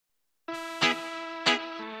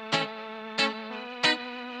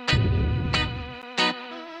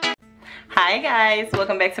Hi guys,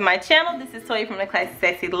 welcome back to my channel. This is Toya from the Classy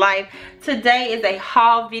Sassy Life. Today is a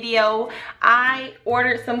haul video. I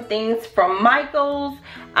ordered some things from Michael's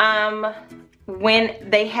when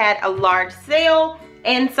they had a large sale,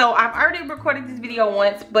 and so I've already recorded this video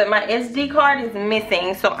once, but my SD card is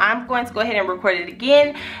missing, so I'm going to go ahead and record it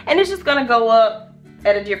again, and it's just gonna go up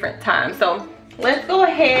at a different time. So let's go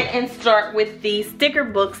ahead and start with the sticker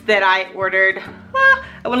books that I ordered.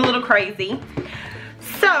 I went a little crazy.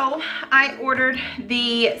 So I ordered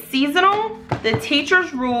the seasonal, the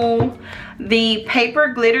teacher's rule, the paper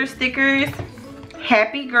glitter stickers,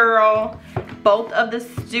 Happy Girl, both of the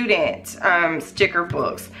student sticker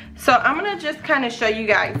books. So I'm gonna just kind of show you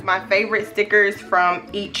guys my favorite stickers from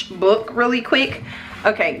each book really quick.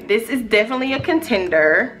 Okay, this is definitely a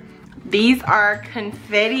contender. These are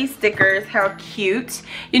confetti stickers. How cute.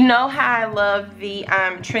 You know how I love the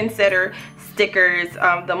trendsetter stickers,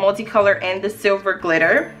 the multicolor and the silver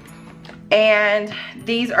glitter, and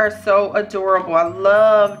these are so adorable. I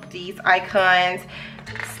love these icons.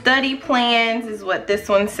 Study plans is what this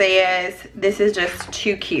one says. This is just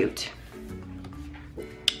too cute.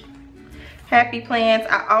 Happy plans.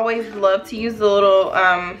 I always love to use the little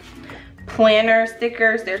planner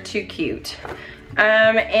stickers. They're too cute.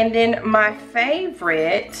 And then my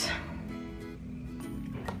favorite,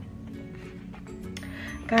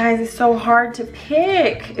 guys, it's so hard to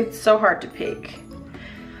pick. It's so hard to pick.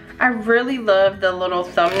 I really love the little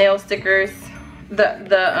thumbnail stickers,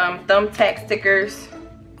 the thumbtack stickers.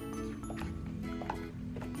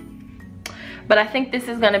 But I think this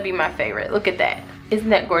is gonna be my favorite. Look at that. Isn't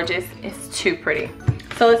that gorgeous? It's too pretty.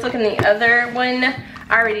 So let's look at the other one.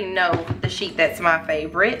 I already know the sheet that's my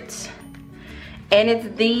favorite. And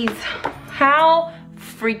it's these. How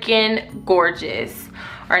freaking gorgeous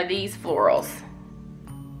are these florals?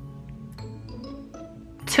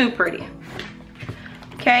 Too pretty.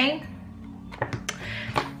 Okay.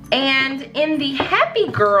 And in the Happy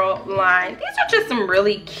Girl line, these are just some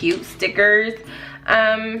really cute stickers.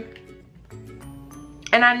 And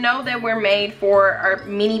I know that we're made for our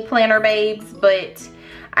mini planner babes, but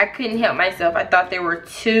I couldn't help myself. I thought they were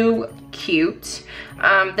too cute.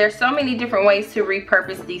 There's so many different ways to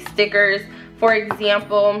repurpose these stickers. For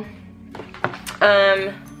example,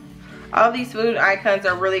 all these food icons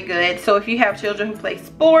are really good. So if you have children who play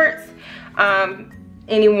sports,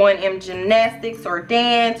 anyone in gymnastics or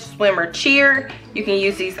dance, swim or cheer, you can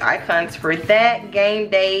use these icons for that. Game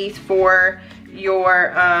days for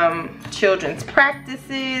your children's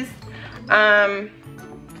practices.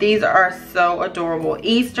 These are so adorable.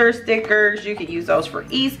 Easter stickers, you could use those for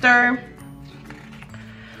Easter.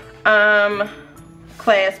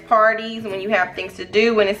 Class parties, when you have things to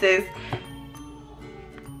do, when it says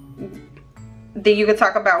that you could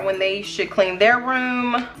talk about when they should clean their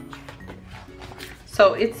room.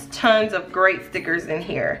 So it's tons of great stickers in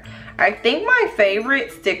here. I think my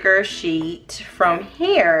favorite sticker sheet from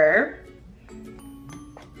here,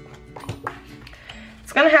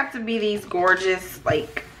 it's gonna have to be these gorgeous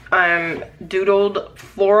like doodled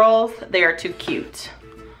florals. They are too cute.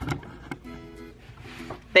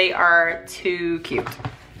 They are too cute.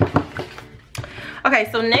 Okay,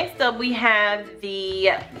 so next up we have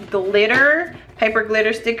the glitter, paper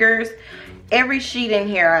glitter stickers. Every sheet in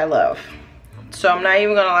here I love. So I'm not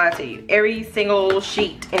even gonna lie to you. Every single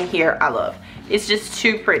sheet in here I love. It's just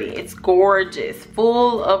too pretty. It's gorgeous,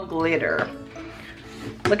 full of glitter.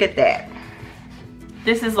 Look at that.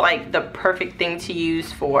 This is like the perfect thing to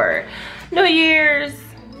use for New Year's.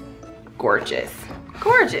 Gorgeous,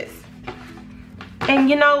 gorgeous. And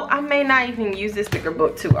you know, I may not even use this sticker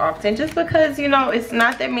book too often just because, you know, it's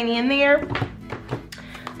not that many in there.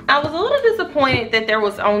 I was a little disappointed that there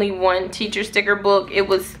was only one teacher sticker book. It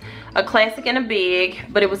was a classic and a big,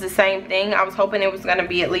 but it was the same thing. I was hoping it was gonna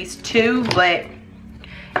be at least two, but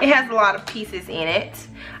it has a lot of pieces in it.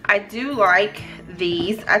 I do like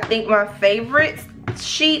these. I think my favorite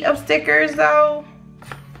sheet of stickers though,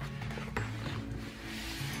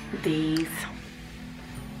 these.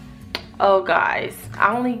 Oh guys,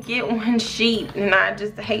 I only get one sheet and I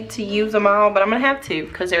just hate to use them all, but I'm gonna have to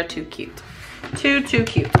because they're too cute. Too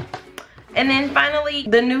cute. And then finally,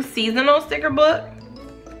 the new seasonal sticker book.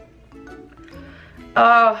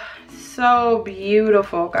 Oh, so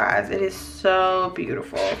beautiful, guys. It is so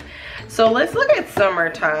beautiful. So let's look at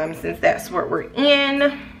summertime since that's what we're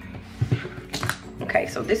in. Okay,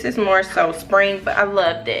 so this is more so spring, but I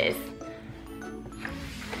love this.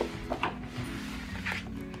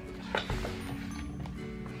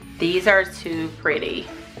 These are too pretty.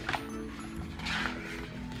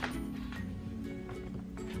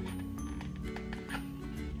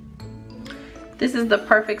 This is the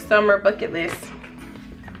perfect summer bucket list.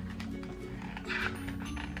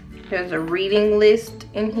 There's a reading list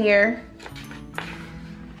in here.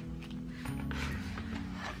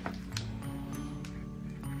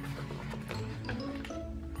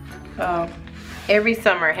 Oh, every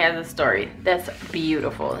summer has a story. That's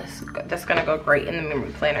beautiful. That's gonna go great in the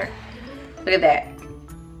memory planner. Look at that.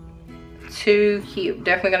 Too cute.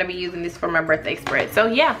 Definitely gonna be using this for my birthday spread. So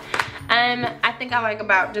yeah, I think I like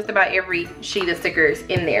just about every sheet of stickers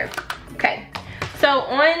in there. Okay, so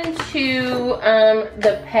on to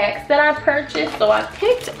the packs that I purchased. So I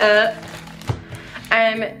picked up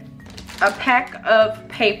a pack of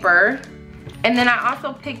paper, and then I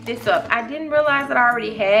also picked this up. I didn't realize that I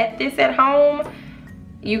already had this at home.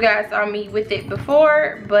 You guys saw me with it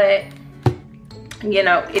before, but you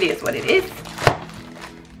know, it is what it is.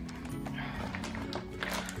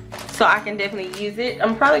 So I can definitely use it.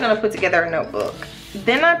 I'm probably gonna put together a notebook.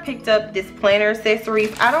 Then I picked up this planner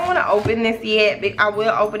accessories. I don't wanna open this yet, but I will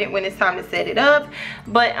open it when it's time to set it up.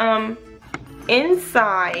 But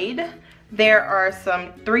inside, there are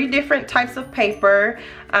 3 different types of paper,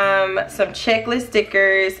 some checklist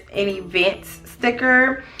stickers, an events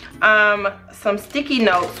sticker, some sticky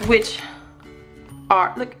notes, which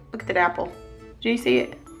are, look at that apple. Do you see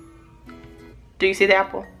it? Do you see the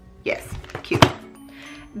apple? Yes, cute.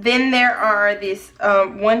 Then there are this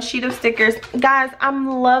 1 sheet of stickers. Guys, I'm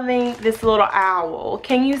loving this little owl.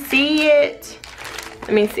 Can you see it?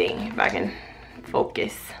 Let me see if I can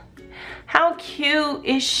focus. How cute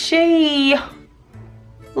is she?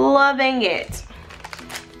 Loving it.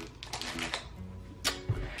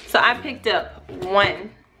 So I picked up 1,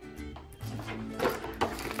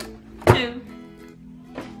 2,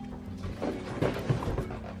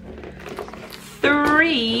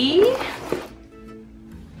 3,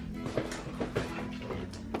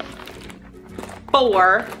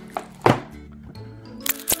 4.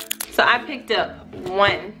 So I picked up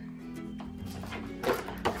 1,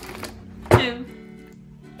 2,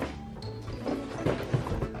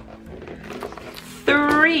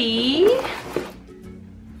 3,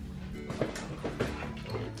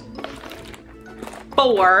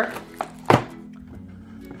 4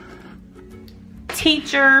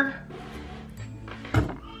 teacher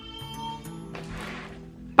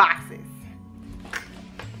boxes.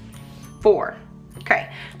 4.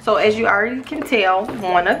 Okay, so as you already can tell,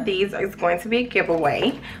 one of these is going to be a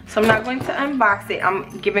giveaway. So I'm not going to unbox it.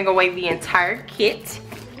 I'm giving away the entire kit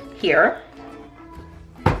here.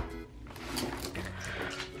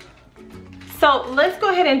 So let's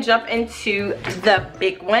go ahead and jump into the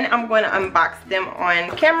big one. I'm going to unbox them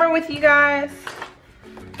on camera with you guys.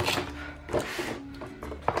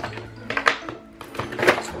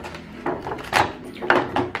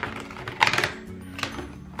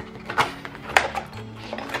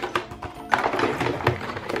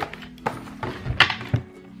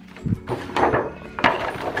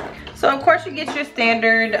 So of course you get your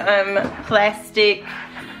standard plastic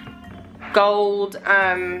gold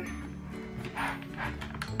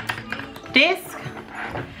disc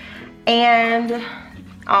and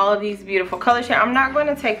all of these beautiful colors here. I'm not going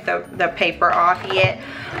to take the paper off yet.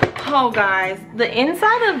 Oh guys, the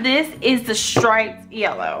inside of this is the striped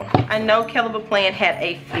yellow. I know Caleb Plan had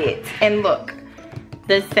a fit, and look,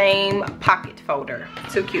 the same pocket folder.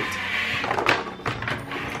 So cute.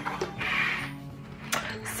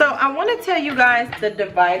 So I want to tell you guys the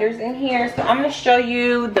dividers in here. So I'm going to show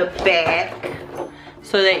you the back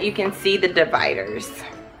so that you can see the dividers.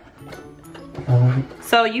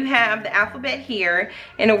 So you have the alphabet here.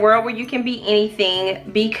 In a world where you can be anything,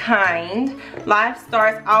 be kind. Life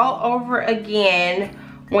starts all over again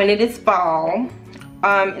when it is fall.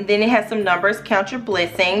 And then it has some numbers. Count your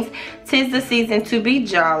blessings. 'Tis the season to be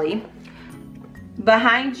jolly.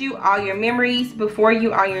 Behind you all your memories, before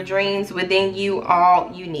you all your dreams, within you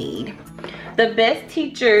all you need. The best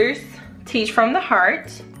teachers teach from the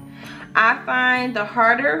heart. I find the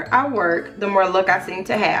harder I work, the more luck I seem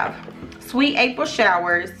to have. Sweet April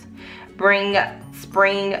showers bring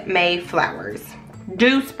spring May flowers.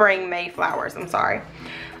 Do spring May flowers, I'm sorry.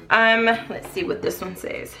 Let's see what this one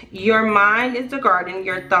says. Your mind is the garden,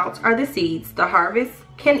 your thoughts are the seeds. The harvest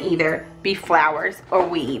can either be flowers or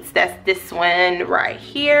weeds. That's this one right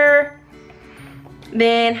here.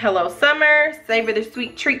 Then hello summer, savor the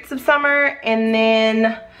sweet treats of summer. And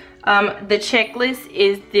then the checklist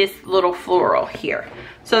is this little floral here.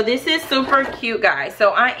 So this is super cute, guys.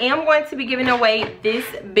 So I am going to be giving away this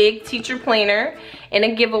big teacher planner in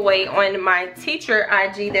a giveaway on my teacher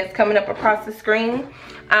IG that's coming up across the screen.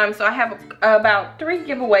 So I have about 3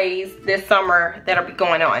 giveaways this summer that'll be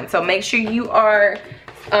going on. So make sure you are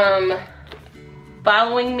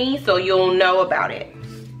following me so you'll know about it.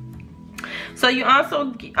 So you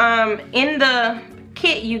also, in the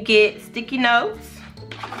kit you get sticky notes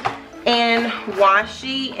and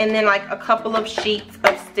washi, and then like a couple of sheets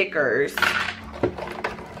of stickers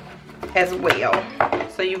as well.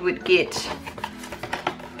 So you would get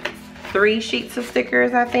 3 sheets of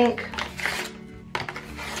stickers, I think.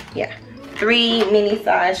 Yeah, 3 mini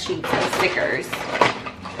size sheets of stickers.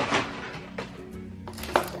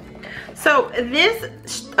 So this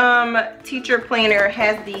teacher planner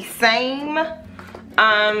has the same,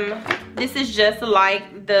 this is just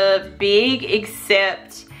like the big,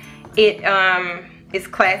 except it is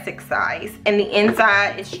classic size, and the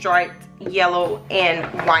inside is striped yellow and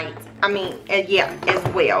white. I mean, yeah, as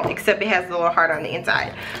well, except it has a little heart on the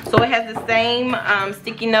inside. So it has the same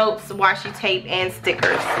sticky notes, washi tape, and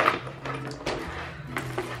stickers.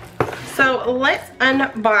 So let's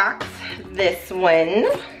unbox this one.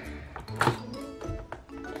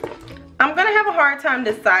 I'm gonna have a hard time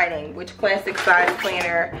deciding which classic size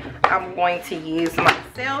planner I'm going to use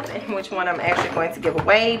myself and which one I'm actually going to give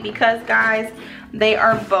away, because guys, they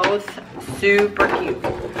are both super cute.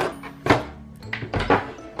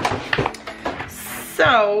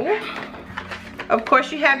 So, of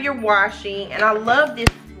course you have your washi, and I love this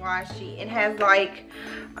washi. It has like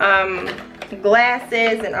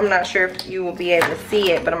glasses, and I'm not sure if you will be able to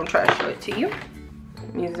see it, but I'm gonna try to show it to you.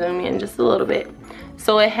 Let me zoom in just a little bit.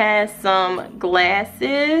 So it has some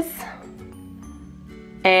glasses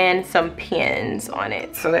and some pins on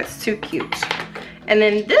it, so that's too cute. And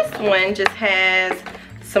then this one just has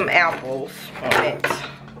some apples on it.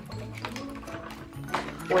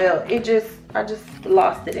 Well, I just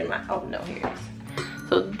lost it in my, oh no, here it is.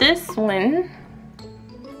 So this one,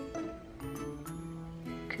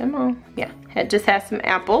 come on, yeah, it just has some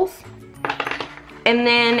apples. And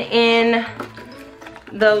then in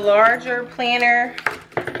the larger planner,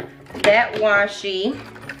 that washi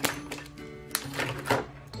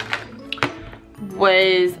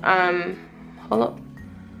was, hold up,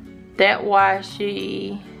 that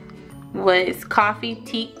washi was Coffee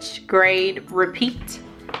Teach Grade Repeat,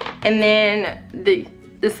 and then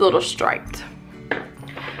this little striped.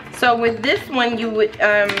 So with this one, you would,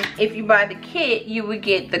 if you buy the kit, you would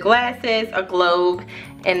get the glasses, a globe,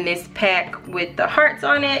 and this pack with the hearts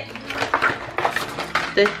on it.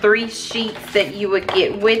 The 3 sheets that you would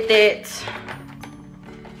get with it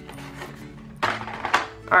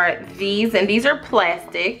are these, and these are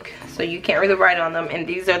plastic, so you can't really write on them, and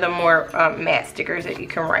these are the more matte stickers that you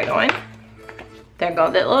can write on. There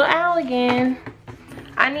goes that little owl again.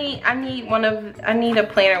 I need a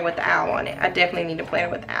planner with the owl on it. I definitely need a planner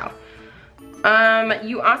with the owl.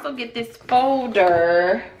 You also get this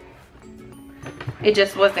folder. It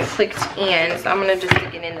just wasn't clicked in, so I'm gonna just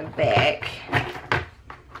stick it in the back.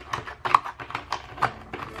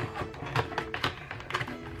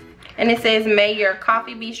 And it says, may your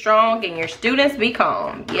coffee be strong and your students be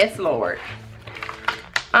calm. Yes, Lord.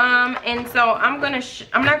 And so I'm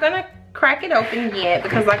not gonna crack it open yet,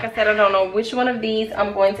 because like I said, I don't know which one of these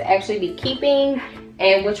I'm going to actually be keeping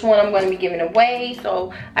and which one I'm going to be giving away.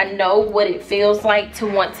 So I know what it feels like to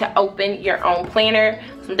want to open your own planner.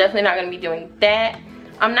 So I'm definitely not going to be doing that.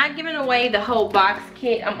 I'm not giving away the whole box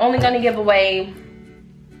kit. I'm only going to give away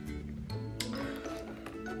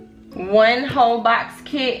one whole box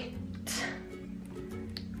kit,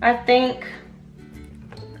 I think.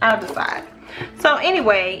 I'll decide. So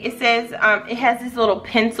anyway, it says it has these little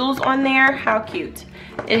pencils on there. How cute.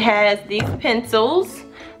 It has these pencils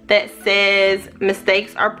that says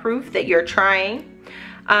mistakes are proof that you're trying.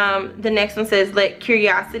 The next one says let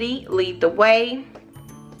curiosity lead the way.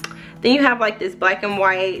 Then you have like this black and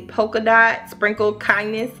white polka dot sprinkled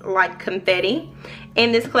kindness like confetti.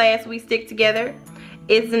 In this class we stick together.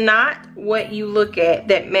 It's not what you look at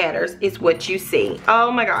that matters, it's what you see.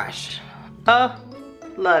 Oh my gosh. Oh,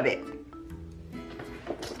 love it.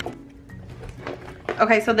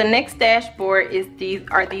 Okay, so the next dashboard is these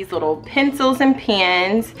little pencils and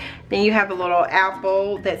pens. Then you have a little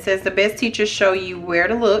apple that says the best teachers show you where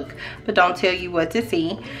to look but don't tell you what to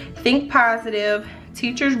see. Think positive.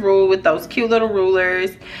 Teachers rule with those cute little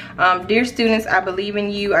rulers. Dear students, I believe in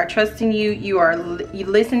you. I trust in you. You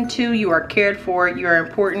listen to, you are cared for, you are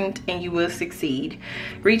important, and you will succeed.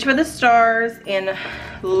 Reach for the stars and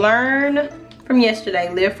learn from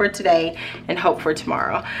yesterday, live for today, and hope for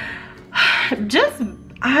tomorrow.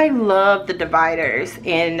 I love the dividers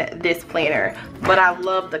in this planner, but I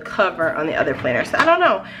love the cover on the other planner. So I don't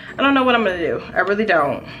know what I'm gonna do. I really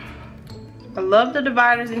don't. I love the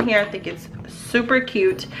dividers in here. I think it's super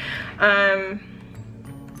cute. The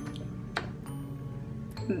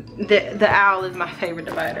owl is my favorite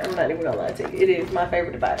divider. I'm not even gonna lie to you. It is my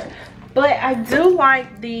favorite divider. But I do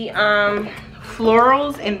like the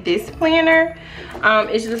florals in this planner.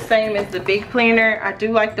 It's the same as the big planner. I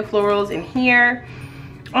do like the florals in here.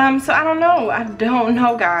 So I don't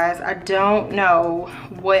know guys. I don't know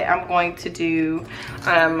what I'm going to do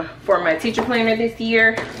for my teacher planner this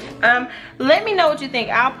year. Let me know what you think.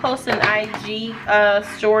 I'll post an IG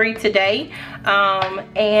story today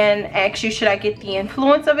and ask you, should I get the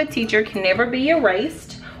influence of a teacher can never be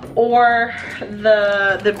erased, or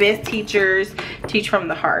the best teachers teach from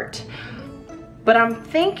the heart? But I'm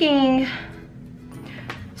thinking,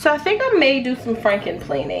 so I think I may do some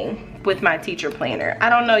franken-planing with my teacher planner. I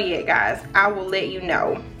don't know yet, guys. I will let you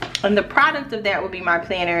know. And the product of that will be my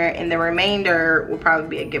planner, and the remainder will probably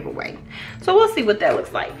be a giveaway. So we'll see what that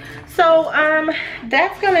looks like. So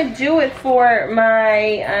that's gonna do it for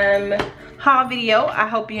my haul video. I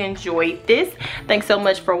hope you enjoyed this. Thanks so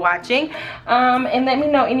much for watching. And let me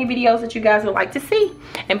know any videos that you guys would like to see.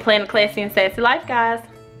 And plan a classy and sassy life, guys.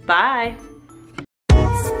 Bye.